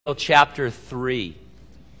Chapter 3.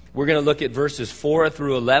 We're going to look at verses 4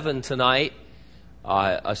 through 11 tonight,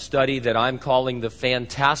 a study that I'm calling the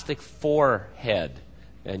Fantastic Forehead,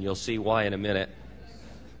 and you'll see why in a minute.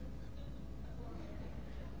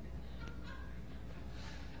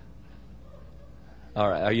 All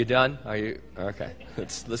right, are you done? Are you okay?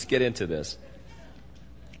 Let's get into this.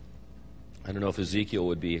 I don't know if Ezekiel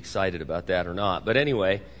would be excited about that or not, but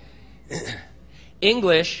anyway,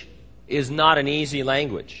 English is not an easy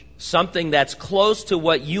language. Something that's close to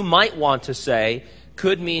what you might want to say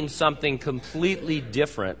could mean something completely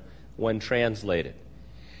different when translated.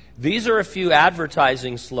 These are a few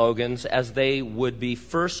advertising slogans as they would be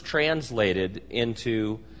first translated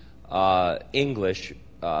into English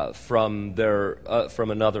from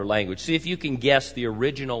another language. See if you can guess the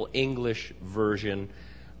original English version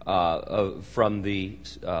from the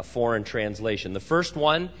foreign translation. The first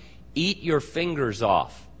one, eat your fingers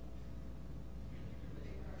off.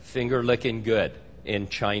 Finger licking good in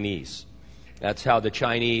Chinese. That's how the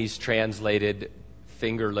Chinese translated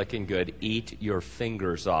finger licking good. Eat your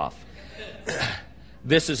fingers off.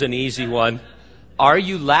 This is an easy one. Are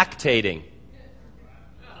you lactating?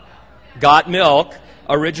 Got milk,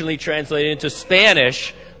 originally translated into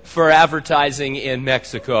Spanish for advertising in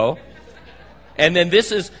Mexico. And then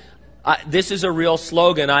this is a real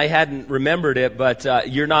slogan. I hadn't remembered it, but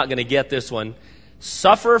you're not going to get this one.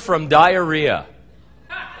 Suffer from diarrhea.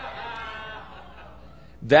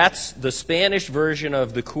 That's the Spanish version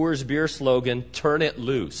of the Coors beer slogan, turn it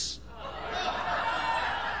loose.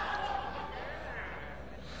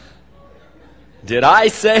 Did I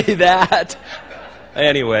say that?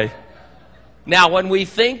 Anyway. Now, when we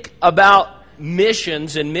think about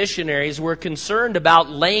missions and missionaries, we're concerned about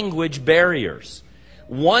language barriers.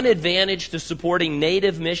 One advantage to supporting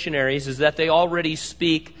native missionaries is that they already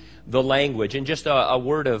speak the language. And just a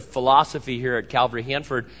word of philosophy here at Calvary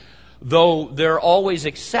Hanford, though there are always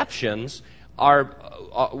exceptions,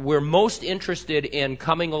 we're most interested in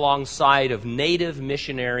coming alongside of native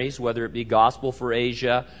missionaries, whether it be Gospel for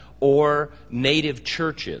Asia or native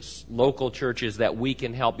churches, local churches that we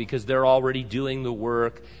can help because they're already doing the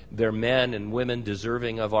work. They're men and women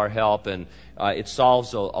deserving of our help, and it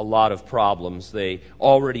solves a lot of problems. They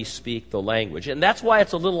already speak the language. And that's why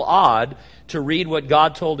it's a little odd to read what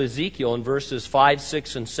God told Ezekiel in verses 5,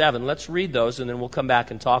 6, and 7. Let's read those, and then we'll come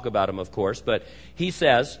back and talk about them, of course. But he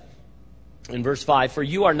says in verse 5, "For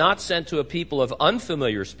you are not sent to a people of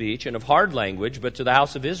unfamiliar speech and of hard language, but to the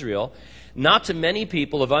house of Israel, not to many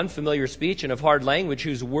people of unfamiliar speech and of hard language,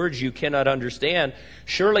 whose words you cannot understand.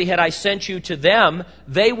 Surely had I sent you to them,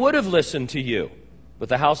 they would have listened to you. But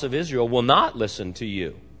the house of Israel will not listen to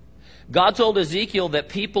you." God told Ezekiel that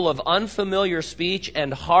people of unfamiliar speech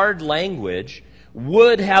and hard language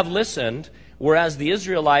would have listened, whereas the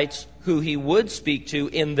Israelites who he would speak to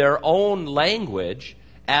in their own language,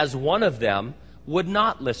 as one of them, would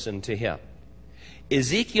not listen to him.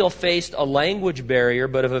 Ezekiel faced a language barrier,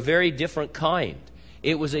 but of a very different kind.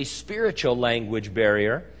 It was a spiritual language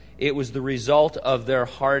barrier. It was the result of their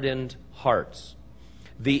hardened hearts.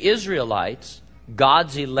 The Israelites,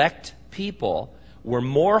 God's elect people, were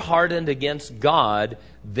more hardened against God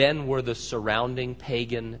than were the surrounding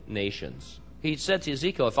pagan nations. He said to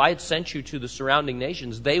Ezekiel, if I had sent you to the surrounding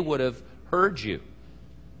nations, they would have heard you.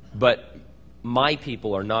 But my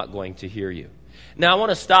people are not going to hear you. Now, I want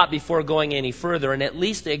to stop before going any further and at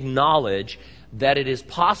least acknowledge that it is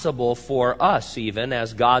possible for us, even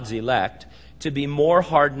as God's elect, to be more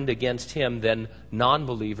hardened against him than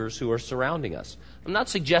non-believers who are surrounding us. I'm not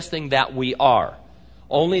suggesting that we are,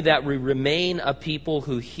 only that we remain a people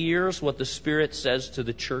who hears what the Spirit says to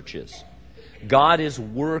the churches. God is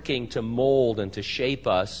working to mold and to shape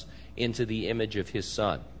us into the image of his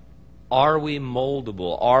Son. Are we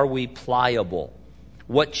moldable? Are we pliable?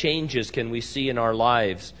 What changes can we see in our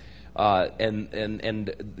lives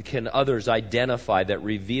and can others identify that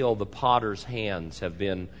reveal the potter's hands have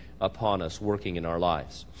been upon us working in our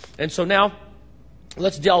lives? And so now,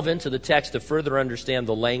 let's delve into the text to further understand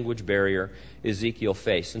the language barrier Ezekiel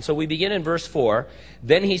faced. And so we begin in verse 4.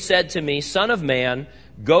 "Then he said to me, Son of man,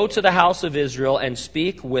 go to the house of Israel and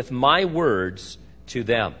speak with my words to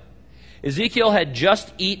them." Ezekiel had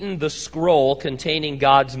just eaten the scroll containing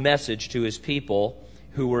God's message to his people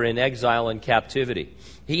who were in exile and captivity.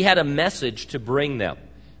 He had a message to bring them.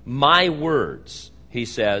 My words, he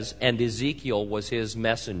says, and Ezekiel was his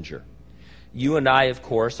messenger. You and I, of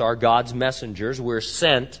course, are God's messengers. We're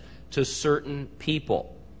sent to certain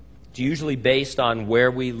people. It's usually based on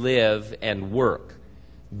where we live and work.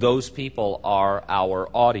 Those people are our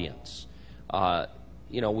audience.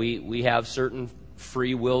 We have certain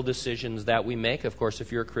free will decisions that we make. Of course,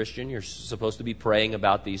 if you're a Christian, you're supposed to be praying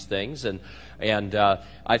about these things. And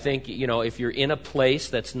I think, if you're in a place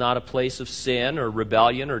that's not a place of sin or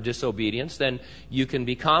rebellion or disobedience, then you can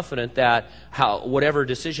be confident that whatever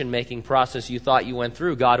decision-making process you thought you went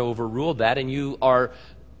through, God overruled that, and you are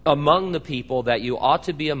among the people that you ought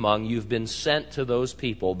to be among. You've been sent to those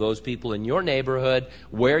people in your neighborhood,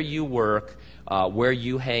 where you work, where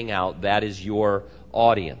you hang out. That is your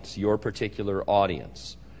audience, your particular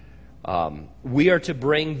audience. We are to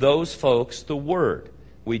bring those folks the Word.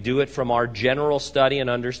 We do it from our general study and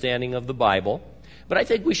understanding of the Bible. But I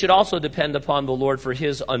think we should also depend upon the Lord for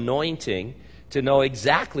His anointing to know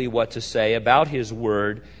exactly what to say about His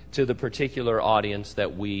Word to the particular audience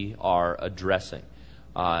that we are addressing.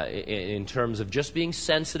 In terms of just being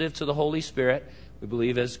sensitive to the Holy Spirit, we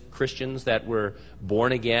believe as Christians that we're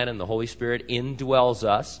born again and the Holy Spirit indwells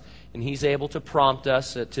us, and He's able to prompt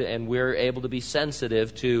us, and we're able to be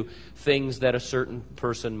sensitive to things that a certain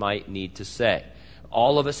person might need to say.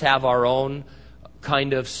 All of us have our own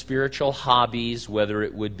kind of spiritual hobbies, whether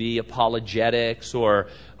it would be apologetics or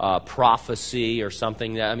prophecy or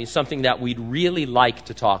something that we'd really like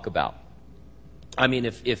to talk about. I mean,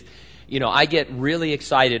 if I get really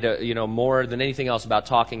excited, more than anything else about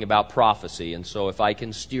talking about prophecy, and so if I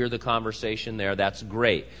can steer the conversation there, that's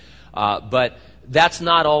great. But that's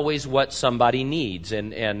not always what somebody needs,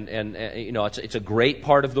 and it's a great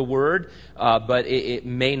part of the Word, but it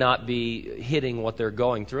may not be hitting what they're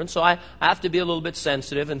going through, and so I have to be a little bit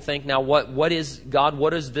sensitive and think, now what is God?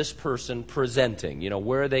 What is this person presenting?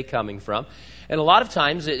 Where are they coming from? And a lot of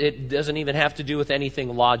times it doesn't even have to do with anything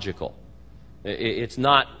logical. It's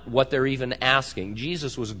not what they're even asking.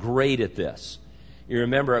 Jesus was great at this. You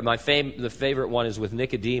remember, the favorite one is with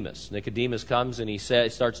Nicodemus. Nicodemus comes and he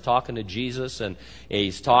starts talking to Jesus, and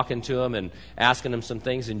he's talking to him and asking him some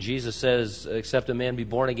things, and Jesus says, except a man be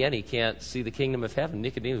born again, he can't see the kingdom of heaven.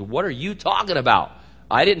 Nicodemus, what are you talking about?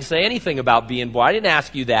 I didn't say anything about being born. I didn't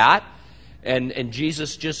ask you that. And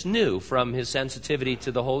Jesus just knew from his sensitivity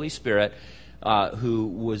to the Holy Spirit, who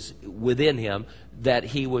was within him, that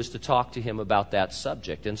he was to talk to him about that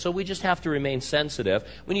subject. And so we just have to remain sensitive.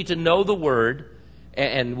 We need to know the Word,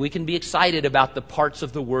 and we can be excited about the parts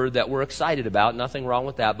of the Word that we're excited about. Nothing wrong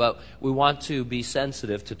with that, but we want to be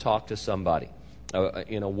sensitive to talk to somebody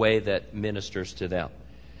in a way that ministers to them.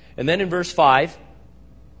 And then in verse 5,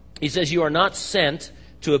 he says, "You are not sent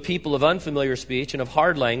to a people of unfamiliar speech and of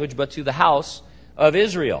hard language, but to the house of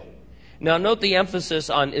Israel." Now note the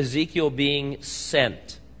emphasis on Ezekiel being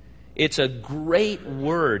sent. It's a great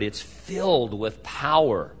word. It's filled with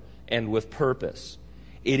power and with purpose.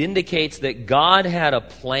 It indicates that God had a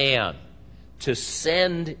plan to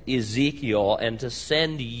send Ezekiel and to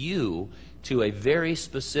send you to a very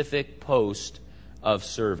specific post of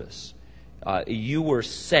service. You were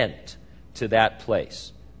sent to that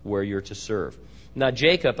place where you're to serve. Now,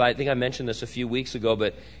 Jacob, I think I mentioned this a few weeks ago,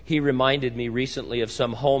 but he reminded me recently of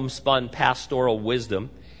some homespun pastoral wisdom.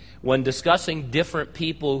 When discussing different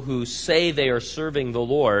people who say they are serving the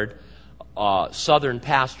Lord, Southern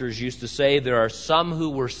pastors used to say there are some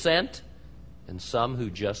who were sent and some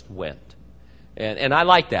who just went. And I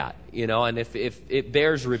like that, and if it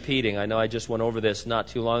bears repeating. I know I just went over this not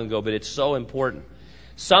too long ago, but it's so important.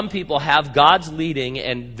 Some people have God's leading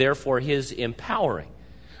and therefore His empowering.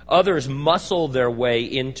 Others muscle their way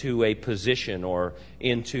into a position or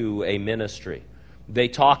into a ministry. They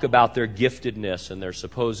talk about their giftedness and their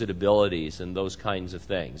supposed abilities and those kinds of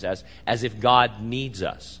things, as if God needs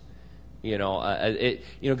us.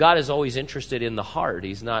 God is always interested in the heart.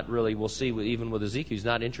 He's not really, we'll see even with Ezekiel, He's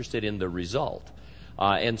not interested in the result.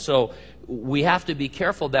 And so we have to be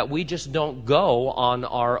careful that we just don't go on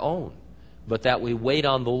our own, but that we wait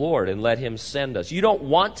on the Lord and let Him send us. You don't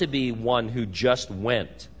want to be one who just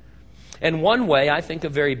went. And one way, I think a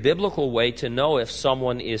very biblical way to know if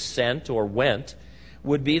someone is sent or went,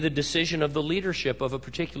 would be the decision of the leadership of a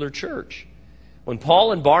particular church. When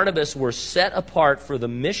Paul and Barnabas were set apart for the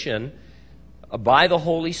mission by the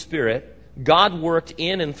Holy Spirit, God worked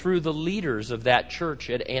in and through the leaders of that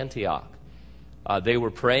church at Antioch. They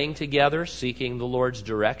were praying together, seeking the Lord's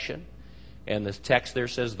direction. And the text there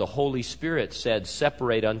says, the Holy Spirit said,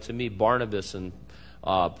 "Separate unto me Barnabas and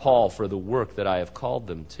Paul for the work that I have called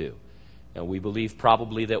them to." And we believe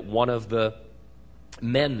probably that one of the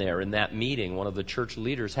men there in that meeting, one of the church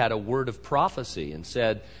leaders, had a word of prophecy and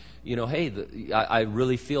said, hey, I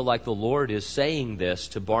really feel like the Lord is saying this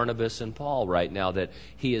to Barnabas and Paul right now, that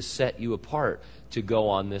He has set you apart to go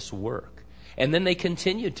on this work. And then they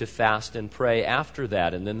continued to fast and pray after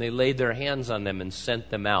that, and then they laid their hands on them and sent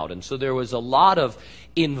them out. And so there was a lot of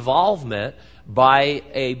involvement by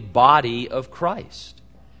a body of Christ.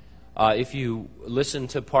 If you listen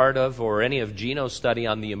to part of or any of Gino's study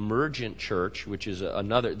on the emergent church, which is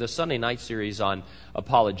the Sunday night series on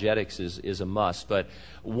apologetics is a must, but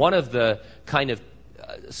one of the kind of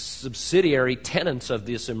subsidiary tenets of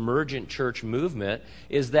this emergent church movement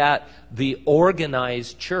is that the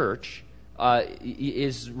organized church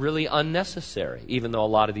is really unnecessary. Even though a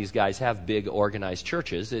lot of these guys have big organized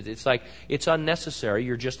churches, it's like it's unnecessary.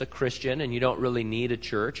 You're just a Christian, and you don't really need a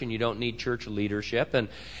church, and you don't need church leadership. And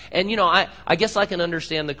I guess I can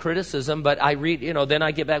understand the criticism, but I read, then I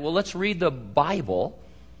get back, well, let's read the Bible.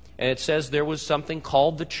 And it says there was something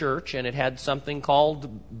called the church, and it had something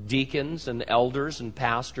called deacons and elders and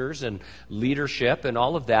pastors and leadership and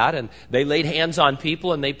all of that. And they laid hands on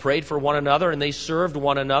people, and they prayed for one another, and they served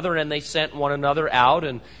one another, and they sent one another out,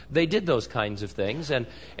 and they did those kinds of things. And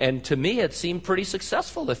to me, it seemed pretty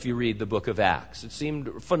successful if you read the book of Acts. It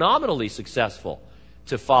seemed phenomenally successful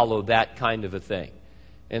to follow that kind of a thing.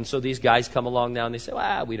 And so these guys come along now, and they say,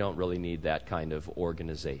 well, we don't really need that kind of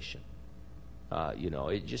organization.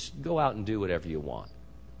 Just go out and do whatever you want.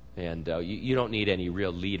 And you don't need any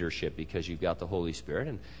real leadership because you've got the Holy Spirit.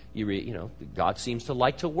 And, God seems to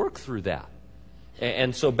like to work through that.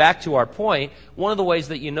 And so back to our point, one of the ways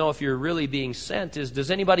that you know if you're really being sent is, is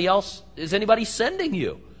anybody sending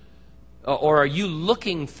you? Or are you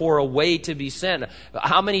looking for a way to be sent?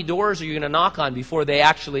 How many doors are you going to knock on before they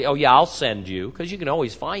actually, oh yeah, I'll send you? Because you can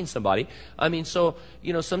always find somebody.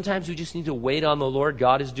 Sometimes we just need to wait on the Lord.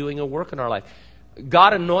 God is doing a work in our life.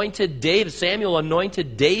 Samuel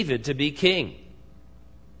anointed David to be king.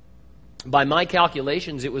 By my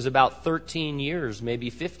calculations, it was about 13 years,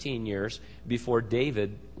 maybe 15 years, before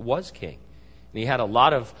David was king. And he had a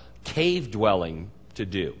lot of cave dwelling to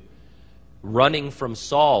do. Running from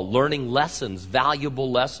Saul, learning lessons,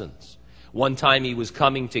 valuable lessons. One time he was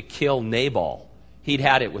coming to kill Nabal. He'd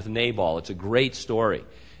had it with Nabal. It's a great story.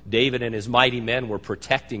 David and his mighty men were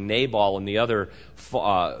protecting Nabal and the other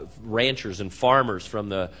ranchers and farmers from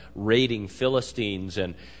the raiding Philistines,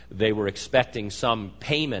 and they were expecting some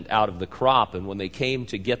payment out of the crop. And when they came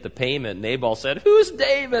to get the payment, Nabal said, "Who's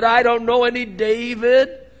David? I don't know any David."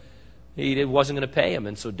 He wasn't going to pay him.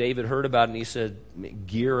 And so David heard about it, and he said,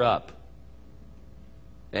 "Gear up."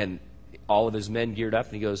 And all of his men geared up,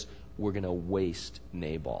 and he goes, "We're going to waste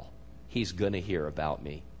Nabal. He's going to hear about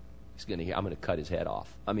me. I'm going to cut his head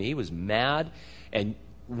off." I mean, he was mad. And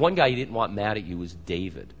one guy he didn't want mad at you was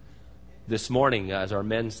David. This morning, as our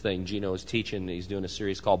men's thing, Gino is teaching. He's doing a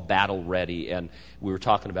series called Battle Ready, and we were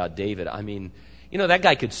talking about David. I mean, that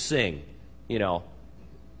guy could sing,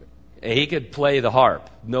 He could play the harp,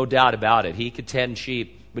 no doubt about it. He could tend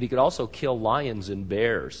sheep, but he could also kill lions and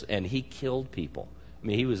bears, and he killed people. I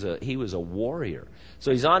mean, he was a warrior.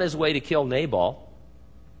 So he's on his way to kill Nabal.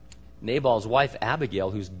 Nabal's wife, Abigail,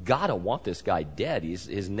 who's got to want this guy dead.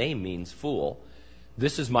 His name means fool.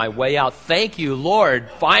 "This is my way out. Thank you, Lord.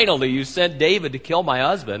 Finally, you sent David to kill my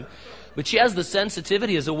husband." But she has the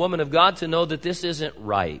sensitivity as a woman of God to know that this isn't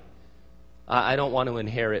right. I don't want to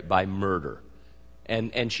inherit by murder.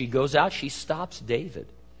 And she goes out. She stops David.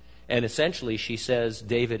 And essentially she says,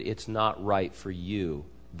 "David, it's not right for you,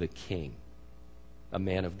 the king, a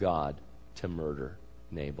man of God, to murder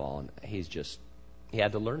Nabal." And he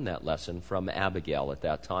had to learn that lesson from Abigail at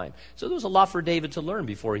that time. So there was a lot for David to learn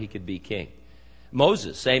before he could be king.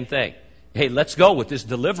 Moses, same thing. "Hey, let's go with this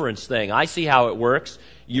deliverance thing. I see how it works.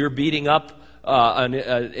 You're beating up an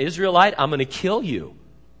Israelite. I'm going to kill you."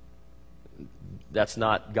 That's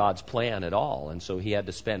not God's plan at all. And so he had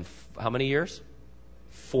to spend how many years?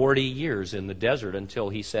 40 years in the desert until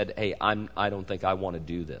he said, "Hey, I don't think I want to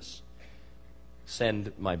do this.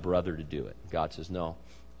 Send my brother to do it." God says, "No,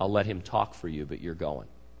 I'll let him talk for you, but you're going.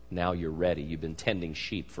 Now you're ready. You've been tending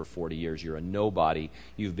sheep for 40 years. You're a nobody.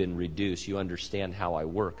 You've been reduced. You understand how I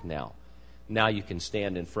work now. Now you can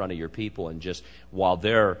stand in front of your people, and just while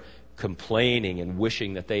they're complaining and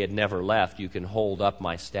wishing that they had never left, you can hold up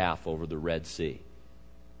my staff over the Red Sea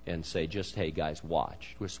and say, hey guys,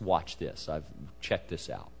 watch. Just watch this. I've checked this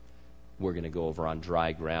out. We're going to go over on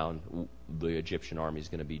dry ground. The Egyptian army is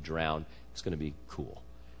going to be drowned. It's going to be cool."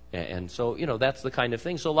 And so, that's the kind of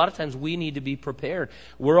thing. So a lot of times we need to be prepared.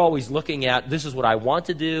 We're always looking at, this is what I want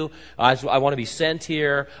to do. I want to be sent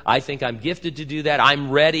here. I think I'm gifted to do that.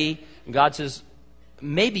 I'm ready. And God says,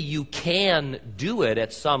 maybe you can do it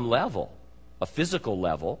at some level, a physical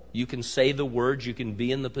level. You can say the words, you can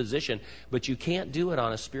be in the position, but you can't do it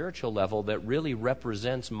on a spiritual level that really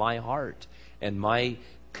represents my heart and my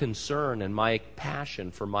concern and my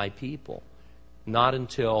passion for my people. Not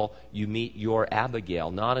until you meet your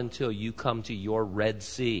Abigail. Not until you come to your Red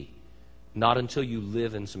Sea. Not until you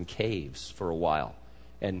live in some caves for a while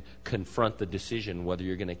and confront the decision whether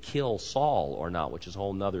you're going to kill Saul or not, which is a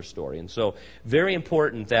whole other story. And so, very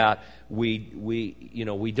important that we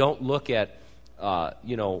don't look at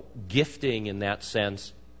gifting in that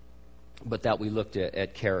sense, but that we looked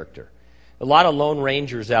at character. A lot of lone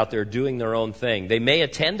rangers out there doing their own thing. They may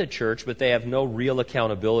attend a church, but they have no real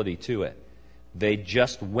accountability to it. They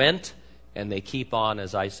just went, and they keep on,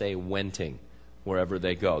 as I say, wenting wherever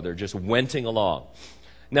they go. They're just wenting along.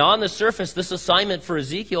 Now, on the surface, this assignment for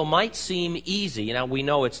Ezekiel might seem easy. Now, we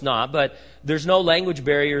know it's not, but there's no language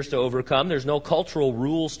barriers to overcome. There's no cultural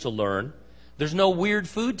rules to learn. There's no weird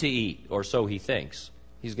food to eat, or so he thinks.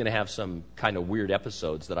 He's going to have some kind of weird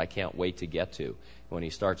episodes that I can't wait to get to when he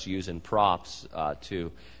starts using props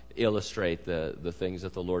to illustrate the things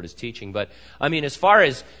that the Lord is teaching. But, I mean, as far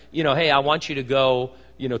as, hey, I want you to go,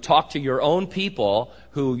 talk to your own people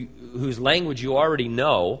whose language you already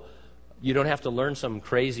know. You don't have to learn some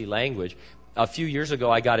crazy language. A few years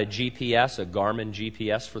ago, I got a GPS, a Garmin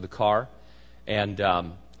GPS for the car, and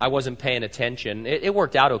I wasn't paying attention. It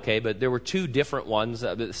worked out okay, but there were two different ones,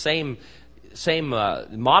 the same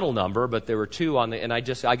model number, but there were two on the, and I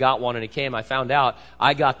got one and it came. I found out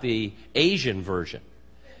I got the Asian version.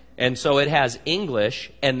 And so it has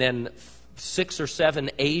English and then 6 or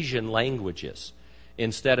 7 Asian languages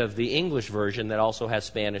instead of the English version that also has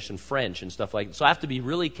Spanish and French and stuff like that. So I have to be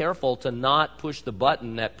really careful to not push the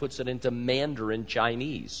button that puts it into Mandarin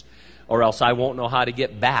Chinese, or else I won't know how to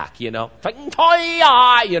get back, and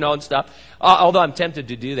stuff. Although I'm tempted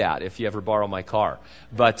to do that if you ever borrow my car.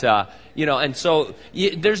 But, and so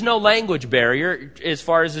there's no language barrier as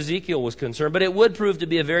far as Ezekiel was concerned, but it would prove to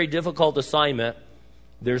be a very difficult assignment.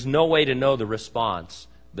 There's no way to know the response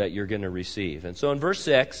that you're going to receive. And so in verse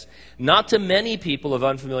 6, not to many people of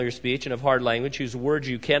unfamiliar speech and of hard language, whose words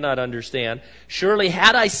you cannot understand, surely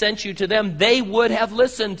had I sent you to them, they would have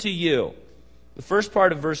listened to you. The first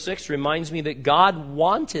part of verse 6 reminds me that God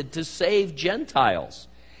wanted to save Gentiles.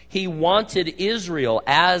 He wanted Israel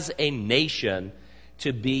as a nation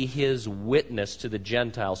to be his witness to the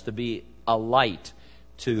Gentiles, to be a light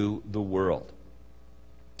to the world.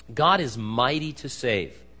 God is mighty to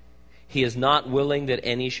save. He is not willing that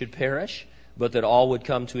any should perish, but that all would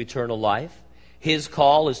come to eternal life. His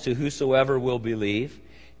call is to whosoever will believe.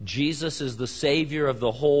 Jesus is the Savior of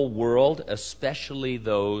the whole world, especially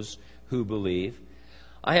those who believe.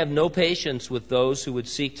 I have no patience with those who would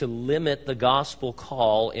seek to limit the gospel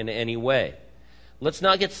call in any way. Let's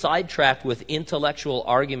not get sidetracked with intellectual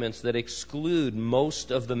arguments that exclude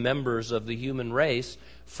most of the members of the human race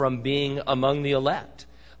from being among the elect.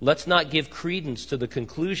 Let's not give credence to the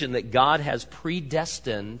conclusion that God has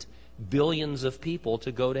predestined billions of people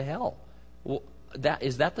to go to hell. Well,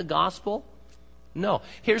 is that the gospel? No.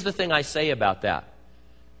 Here's the thing I say about that.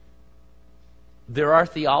 There are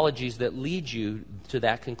theologies that lead you to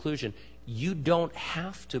that conclusion. You don't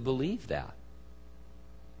have to believe that.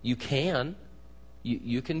 You can.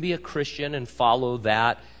 You can be a Christian and follow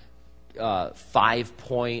that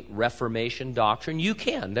 5-point Reformation doctrine. You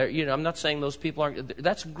can. I'm not saying those people aren't.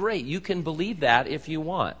 That's great. You can believe that if you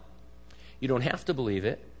want. You don't have to believe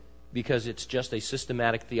it because it's just a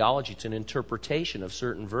systematic theology. It's an interpretation of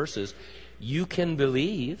certain verses. You can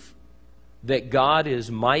believe that God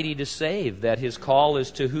is mighty to save, that his call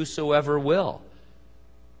is to whosoever will,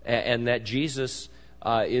 and that Jesus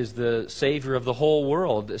is the Savior of the whole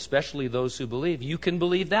world, especially those who believe. You can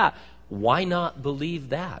believe that. Why not believe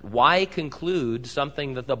that? Why conclude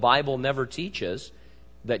something that the Bible never teaches,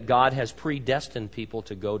 that God has predestined people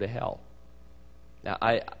to go to hell? Now,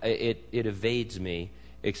 it evades me,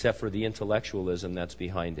 except for the intellectualism that's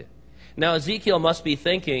behind it. Now, Ezekiel must be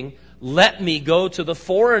thinking, let me go to the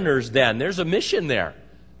foreigners then. There's a mission there.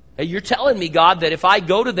 Hey, you're telling me, God, that if I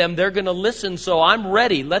go to them, they're going to listen, so I'm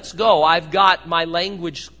ready. Let's go. I've got my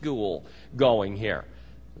language school going here.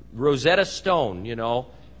 Rosetta Stone,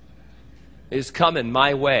 is coming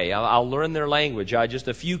my way. I'll learn their language. Just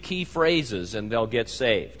a few key phrases, and they'll get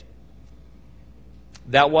saved.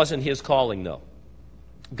 That wasn't his calling, though.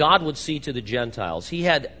 God would see to the Gentiles. He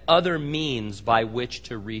had other means by which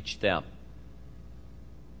to reach them.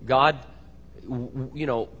 God,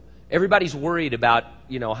 everybody's worried about,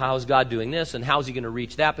 how's God doing this and how's he going to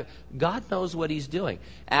reach that? But God knows what he's doing.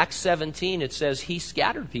 Acts 17, it says he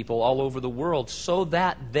scattered people all over the world so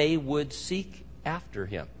that they would seek after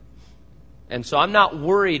him. And so I'm not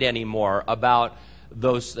worried anymore about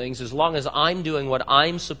those things. As long as I'm doing what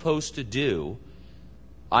I'm supposed to do,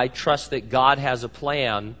 I trust that God has a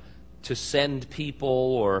plan to send people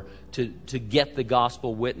or to get the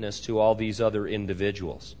gospel witness to all these other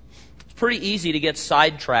individuals. It's pretty easy to get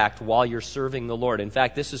sidetracked while you're serving the Lord. In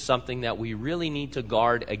fact, this is something that we really need to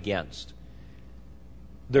guard against.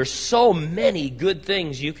 There's so many good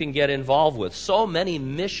things you can get involved with, so many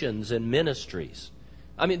missions and ministries.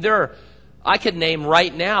 I mean, I could name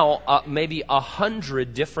right now maybe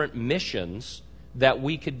 100 different missions that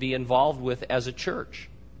we could be involved with as a church,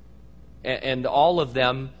 and all of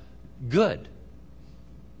them good.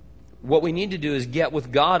 What we need to do is get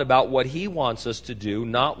with God about what He wants us to do,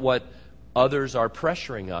 not what others are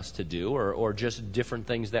pressuring us to do, or just different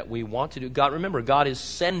things that we want to do. Remember, God is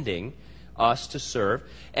sending us to serve,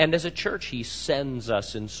 and as a church, He sends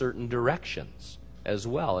us in certain directions as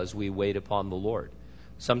well as we wait upon the Lord.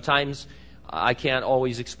 Sometimes I can't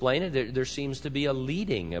always explain it. There seems to be a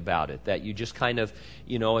leading about it, that you just kind of,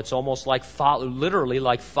 it's almost like literally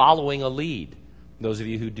like following a lead. Those of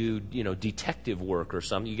you who do, detective work or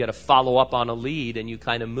something, you got to follow up on a lead and you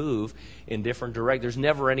kind of move in different directions. There's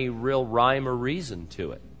never any real rhyme or reason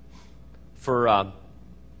to it. For, I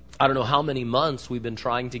don't know how many months we've been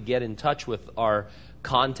trying to get in touch with our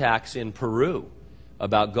contacts in Peru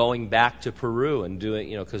about going back to Peru and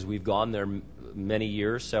doing, because we've gone there many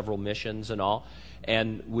years, several missions and all,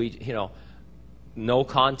 and we, no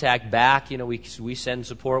contact back. We send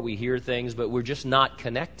support, we hear things, but we're just not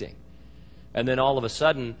connecting. And then all of a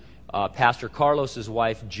sudden, Pastor Carlos's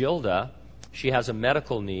wife, Gilda, she has a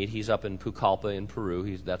medical need. He's up in Pucallpa in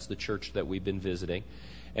Peru. That's the church that we've been visiting.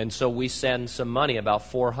 And so we send some money, about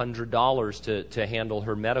 $400 to handle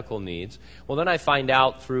her medical needs. Well, then I find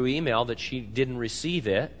out through email that she didn't receive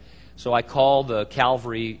it. So I call the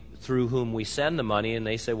Calvary through whom we send the money, and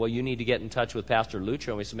they say, well, you need to get in touch with Pastor Lucho.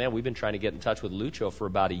 And we said, man, we've been trying to get in touch with Lucho for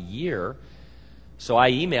about a year. So I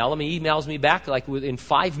email him. He emails me back like within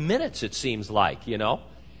 5 minutes, it seems like,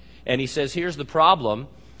 And he says, here's the problem.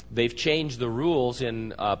 They've changed the rules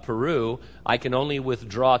in Peru. I can only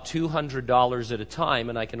withdraw $200 at a time,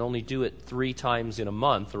 and I can only do it 3 times in a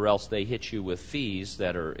month, or else they hit you with fees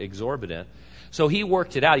that are exorbitant. So he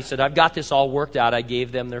worked it out. He said, I've got this all worked out. I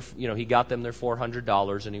gave them he got them their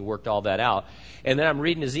 $400, and he worked all that out. And then I'm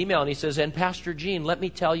reading his email, and he says, and Pastor Gene, let me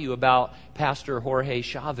tell you about Pastor Jorge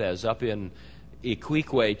Chavez up in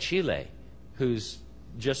Iquique, Chile, who's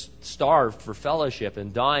just starved for fellowship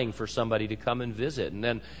and dying for somebody to come and visit. And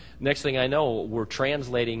then next thing I know, we're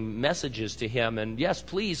translating messages to him, and yes,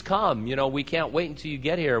 please come. We can't wait until you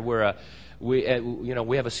get here. We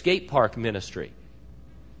have a skate park ministry.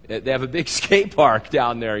 They have a big skate park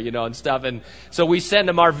down there, and stuff. And so we send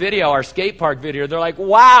them our video, our skate park video. They're like,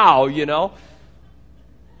 wow,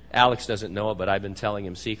 Alex doesn't know it, but I've been telling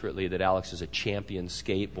him secretly that Alex is a champion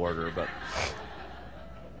skateboarder, but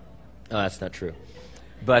that's not true.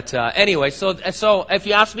 But anyway, so if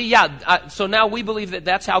you ask me, so now we believe that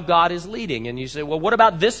that's how God is leading. And you say, well, what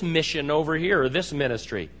about this mission over here, or this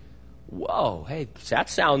ministry? Whoa, hey, that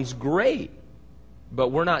sounds great. But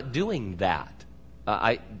we're not doing that.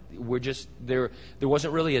 We're just, there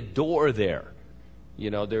wasn't really a door there.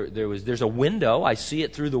 There's a window. I see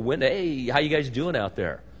it through the window. Hey, how you guys doing out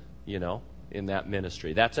there? In that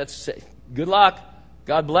ministry. That's good luck.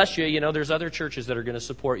 God bless you. There's other churches that are going to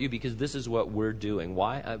support you because this is what we're doing.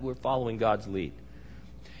 Why? We're following God's lead.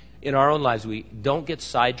 In our own lives, we don't get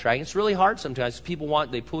sidetracked. It's really hard sometimes. People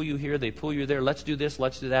they pull you here, they pull you there. Let's do this,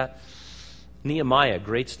 let's do that. Nehemiah,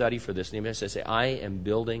 great study for this. Nehemiah says, I am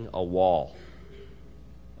building a wall.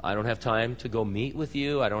 I don't have time to go meet with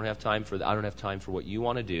you. I don't have time for what you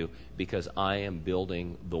want to do because I am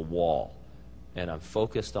building the wall. And I'm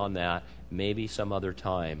focused on that. Maybe some other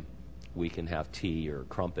time we can have tea or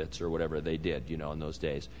crumpets or whatever they did, in those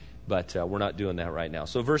days. But we're not doing that right now.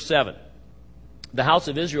 So verse 7. The house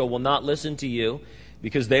of Israel will not listen to you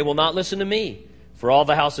because they will not listen to me. For all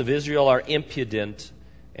the house of Israel are impudent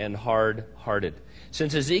and hard-hearted.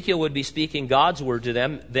 Since Ezekiel would be speaking God's word to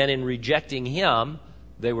them, then in rejecting him,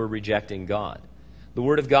 they were rejecting God. The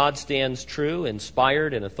word of God stands true,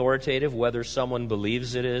 inspired, and authoritative, whether someone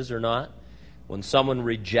believes it is or not. When someone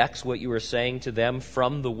rejects what you are saying to them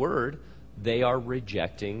from the word, they are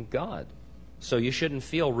rejecting God. So you shouldn't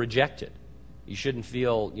feel rejected. You shouldn't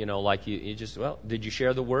feel, like you just, did you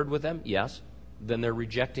share the word with them? Yes. Then they're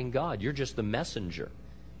rejecting God. You're just the messenger.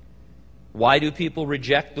 Why do people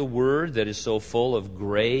reject the word that is so full of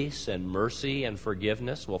grace and mercy and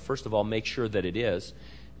forgiveness? Well, first of all, make sure that it is.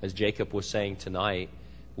 As Jacob was saying tonight,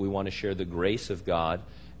 we want to share the grace of God.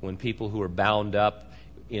 When people who are bound up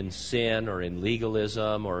in sin or in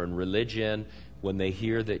legalism or in religion, when they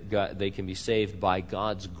hear that they can be saved by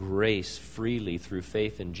God's grace freely through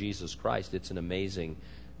faith in Jesus Christ, it's an amazing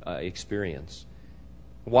experience.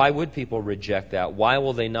 Why would people reject that? Why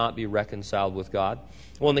will they not be reconciled with God?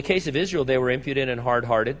 Well, in the case of Israel, they were impudent and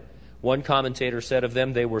hard-hearted. One commentator said of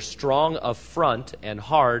them, they were strong of front and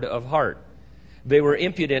hard of heart. They were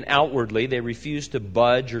impudent outwardly. They refused to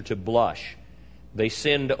budge or to blush. They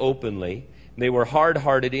sinned openly. They were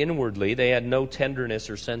hard-hearted inwardly. They had no tenderness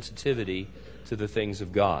or sensitivity to the things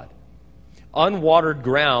of God. Unwatered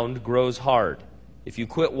ground grows hard. If you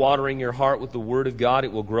quit watering your heart with the Word of God,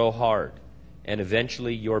 it will grow hard. And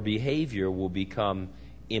eventually your behavior will become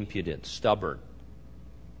impudent, stubborn.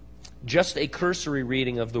 Just a cursory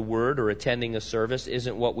reading of the Word or attending a service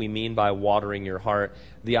isn't what we mean by watering your heart.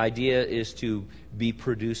 The idea is to be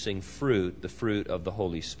producing fruit, the fruit of the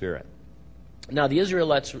Holy Spirit. Now, the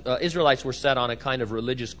Israelites were set on a kind of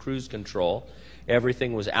religious cruise control.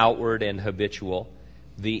 Everything was outward and habitual.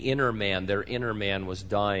 The inner man, their inner man, was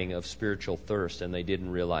dying of spiritual thirst, and they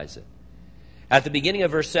didn't realize it. At the beginning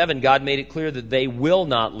of verse 7, God made it clear that they will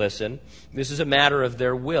not listen. This is a matter of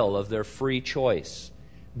their will, of their free choice.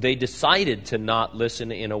 They decided to not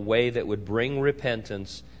listen in a way that would bring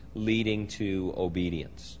repentance, leading to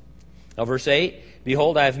obedience. Now, verse 8,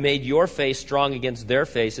 behold, I have made your face strong against their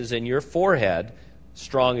faces, and your forehead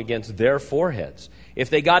strong against their foreheads. If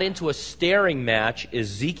they got into a staring match,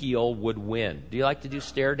 Ezekiel would win. Do you like to do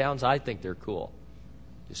stare downs? I think they're cool.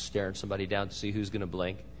 Just staring somebody down to see who's going to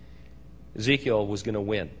blink. Ezekiel was going to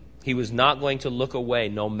win. He was not going to look away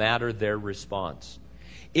no matter their response.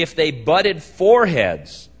 If they butted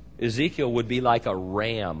foreheads, Ezekiel would be like a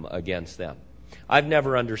ram against them. I've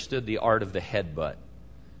never understood the art of the headbutt.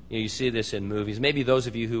 You see this in movies. Maybe those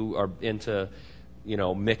of you who are into,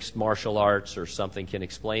 mixed martial arts or something can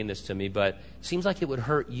explain this to me, but it seems like it would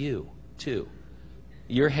hurt you, too.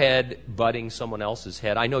 Your head butting someone else's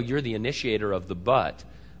head. I know you're the initiator of the butt.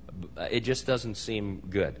 It just doesn't seem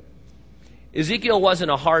good. Ezekiel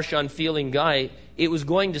wasn't a harsh, unfeeling guy. It was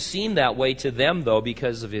going to seem that way to them, though,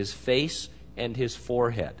 because of his face and his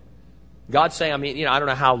forehead. God's saying, I don't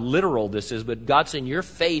know how literal this is, but God's saying your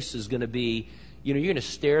face is going to be, you're going to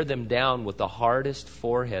stare them down with the hardest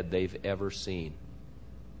forehead they've ever seen.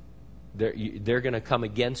 They're going to come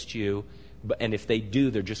against you, and if they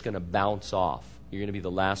do, they're just going to bounce off. You're going to be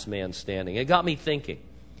the last man standing. It got me thinking.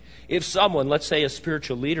 If someone, let's say a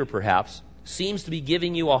spiritual leader perhaps, seems to be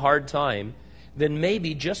giving you a hard time, then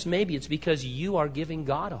maybe, just maybe, it's because you are giving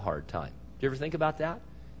God a hard time. Do you ever think about that?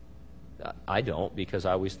 I don't, because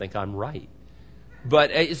I always think I'm right.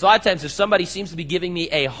 But it's a lot of times if somebody seems to be giving me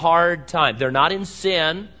a hard time, they're not in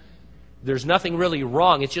sin, there's nothing really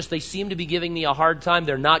wrong, it's just they seem to be giving me a hard time,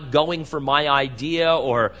 they're not going for my idea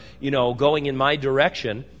or, going in my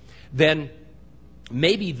direction, then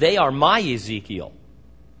maybe they are my Ezekiel.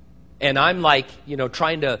 And I'm like,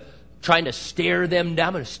 trying to stare them down.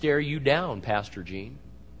 I'm going to stare you down, Pastor Gene.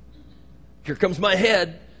 Here comes my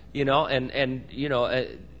head, and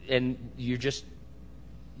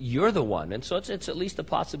you're the one. And so it's at least a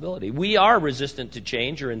possibility. We are resistant to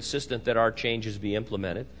change or insistent that our changes be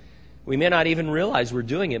implemented. We may not even realize we're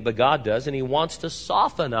doing it, but God does, and He wants to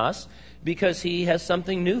soften us because He has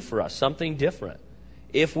something new for us, something different.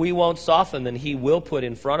 If we won't soften, then He will put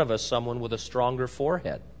in front of us someone with a stronger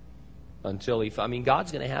forehead. God's going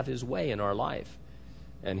to have His way in our life.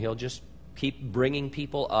 And He'll just keep bringing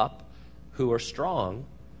people up who are strong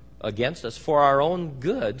against us for our own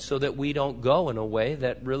good so that we don't go in a way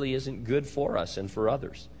that really isn't good for us and for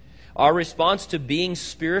others. Our response to being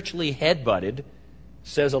spiritually headbutted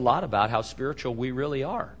says a lot about how spiritual we really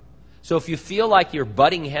are. So if you feel like you're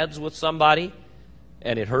butting heads with somebody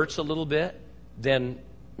and it hurts a little bit, then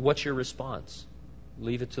what's your response?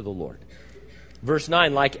 Leave it to the Lord. Verse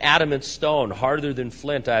 9, like adamant stone, harder than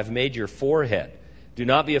flint, I have made your forehead. Do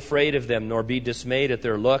not be afraid of them, nor be dismayed at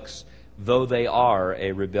their looks, though they are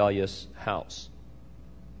a rebellious house.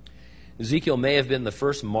 Ezekiel may have been the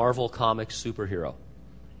first Marvel Comics superhero.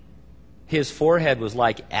 His forehead was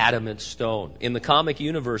like adamant stone. In the comic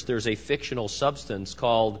universe, there's a fictional substance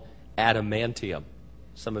called adamantium.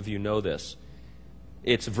 Some of you know this.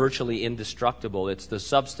 It's virtually indestructible. It's the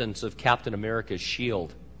substance of Captain America's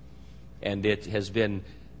shield. And it has been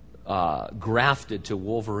grafted to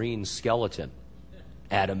Wolverine's skeleton.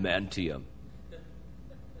 Adamantium.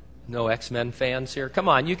 No X-Men fans here? Come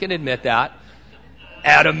on, you can admit that.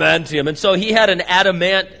 Adamantium. And so he had an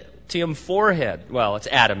adamantium forehead. Well, it's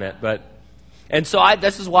adamant, but... And so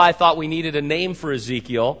this is why I thought we needed a name for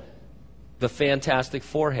Ezekiel. The Fantastic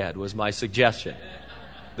Forehead was my suggestion.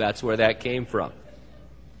 That's where that came from.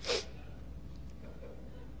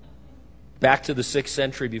 Back to the 6th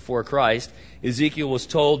century before Christ, Ezekiel was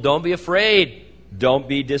told, don't be afraid, don't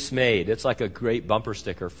be dismayed. It's like a great bumper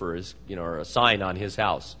sticker for his, or a sign on his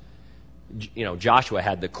house. Joshua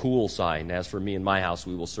had the cool sign, "As for me and my house,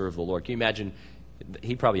 we will serve the Lord." Can you imagine?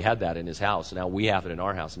 He probably had that in his house. Now we have it in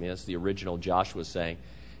our house. I mean, that's the original Joshua saying.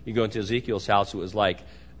 You go into Ezekiel's house, it was like,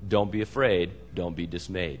 "Don't be afraid, don't be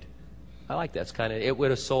dismayed." I like that. It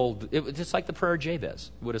would have sold, it's like the prayer of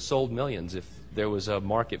Jabez. It would have sold millions if there was a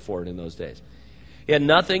market for it in those days. He had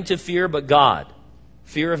nothing to fear but God.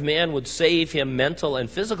 Fear of man would save him mental and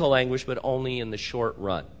physical anguish, but only in the short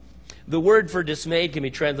run. The word for dismayed can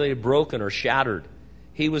be translated broken or shattered.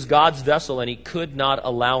 He was God's vessel, and he could not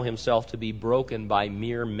allow himself to be broken by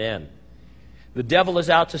mere men. The devil is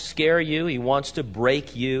out to scare you. He wants to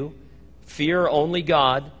break you. Fear only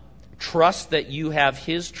God. Trust that you have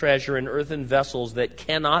his treasure in earthen vessels that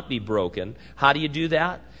cannot be broken. How do you do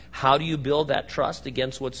that? How do you build that trust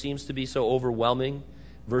against what seems to be so overwhelming?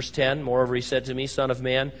 Verse 10, "Moreover he said to me, Son of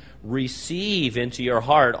man, receive into your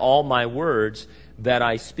heart all my words that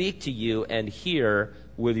I speak to you, and hear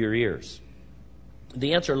with your ears."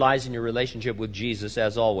 The answer lies in your relationship with Jesus,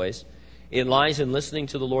 as always. It lies in listening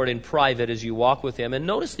to the Lord in private as you walk with him. And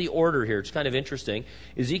notice the order here. It's kind of interesting.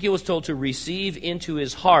 Ezekiel was told to receive into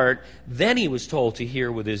his heart, then he was told to hear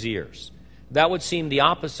with his ears. That would seem the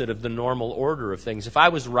opposite of the normal order of things. If I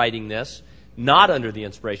was writing this, not under the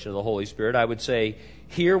inspiration of the Holy Spirit, I would say,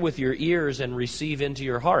 hear with your ears and receive into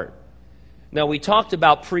your heart. Now, we talked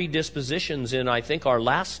about predispositions in, I think, our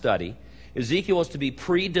last study. Ezekiel was to be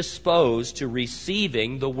predisposed to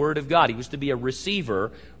receiving the Word of God. He was to be a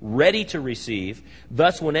receiver, ready to receive.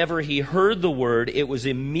 Thus, whenever he heard the Word, it was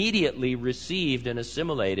immediately received and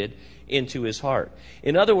assimilated into his heart.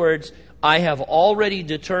 In other words, I have already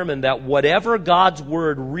determined that whatever God's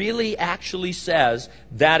Word really actually says,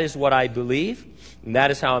 that is what I believe, and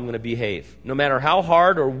that is how I'm going to behave. No matter how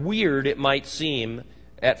hard or weird it might seem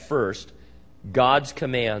at first, God's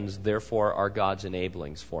commands, therefore, are God's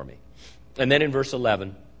enablings for me. And then in verse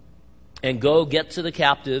 11, "And go, get to the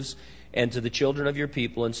captives and to the children of your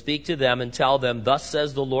people, and speak to them and tell them, Thus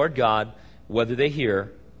says the Lord God, whether they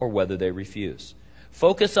hear or whether they refuse."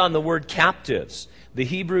 Focus on the word captives. The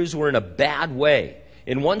Hebrews were in a bad way.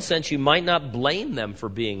 In one sense, you might not blame them for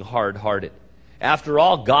being hard-hearted. After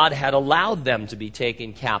all, God had allowed them to be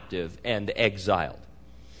taken captive and exiled.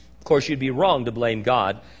 Of course, you'd be wrong to blame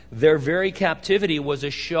God. Their very captivity was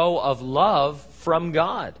a show of love from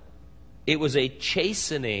God. It was a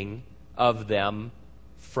chastening of them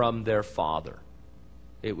from their father.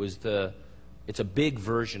 It's a big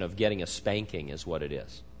version of getting a spanking is what it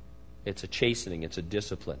is. It's a chastening, it's a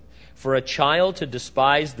discipline. For a child to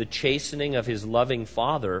despise the chastening of his loving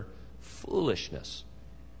father, foolishness.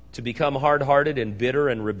 To become hard-hearted and bitter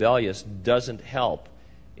and rebellious doesn't help.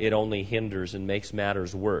 It only hinders and makes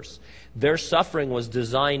matters worse. Their suffering was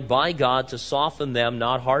designed by God to soften them,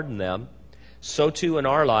 not harden them. So too in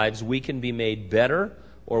our lives, we can be made better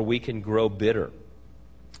or we can grow bitter.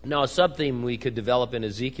 Now, a sub-theme we could develop in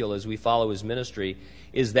Ezekiel as we follow his ministry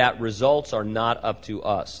is that results are not up to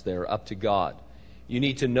us. They're up to God. You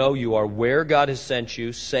need to know you are where God has sent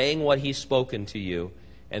you, saying what he's spoken to you,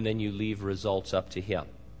 and then you leave results up to him.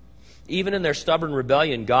 Even in their stubborn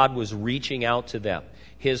rebellion, God was reaching out to them.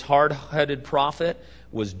 His hard-headed prophet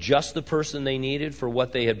was just the person they needed for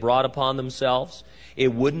what they had brought upon themselves.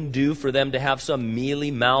 It wouldn't do for them to have some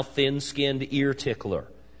mealy-mouthed, thin-skinned ear tickler.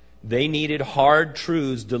 They needed hard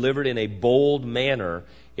truths delivered in a bold manner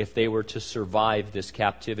if they were to survive this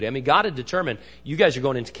captivity. I mean, God had determined, you guys are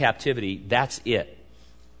going into captivity, that's it.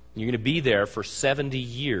 You're going to be there for 70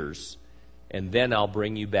 years, and then I'll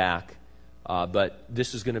bring you back. But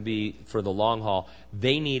this is going to be for the long haul.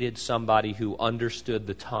 They needed somebody who understood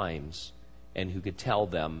the times and who could tell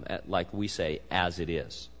them, like we say, as it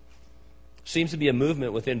is. Seems to be a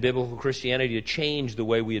movement within biblical Christianity to change the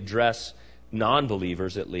way we address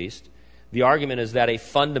non-believers, at least. The argument is that a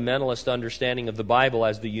fundamentalist understanding of the Bible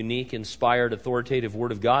as the unique, inspired, authoritative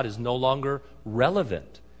Word of God is no longer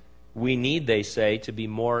relevant. We need, they say, to be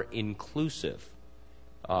more inclusive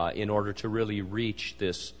in order to really reach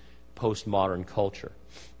this postmodern culture.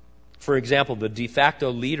 For example, the de facto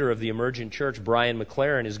leader of the emergent church, Brian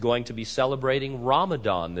McLaren, is going to be celebrating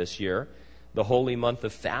Ramadan this year, the holy month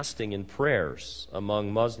of fasting and prayers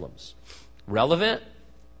among Muslims. Relevant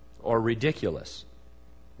or ridiculous?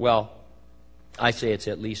 Well, I say it's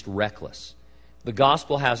at least reckless. The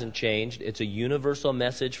gospel hasn't changed. It's a universal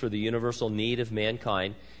message for the universal need of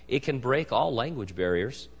mankind. It can break all language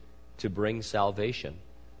barriers to bring salvation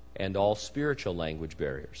and all spiritual language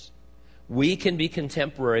barriers. We can be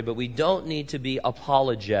contemporary, but we don't need to be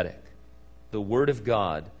apologetic. The Word of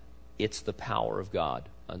God, it's the power of God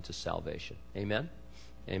unto salvation. Amen?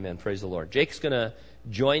 Amen. Praise the Lord. Jake's going to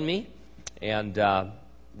join me, and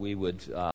we would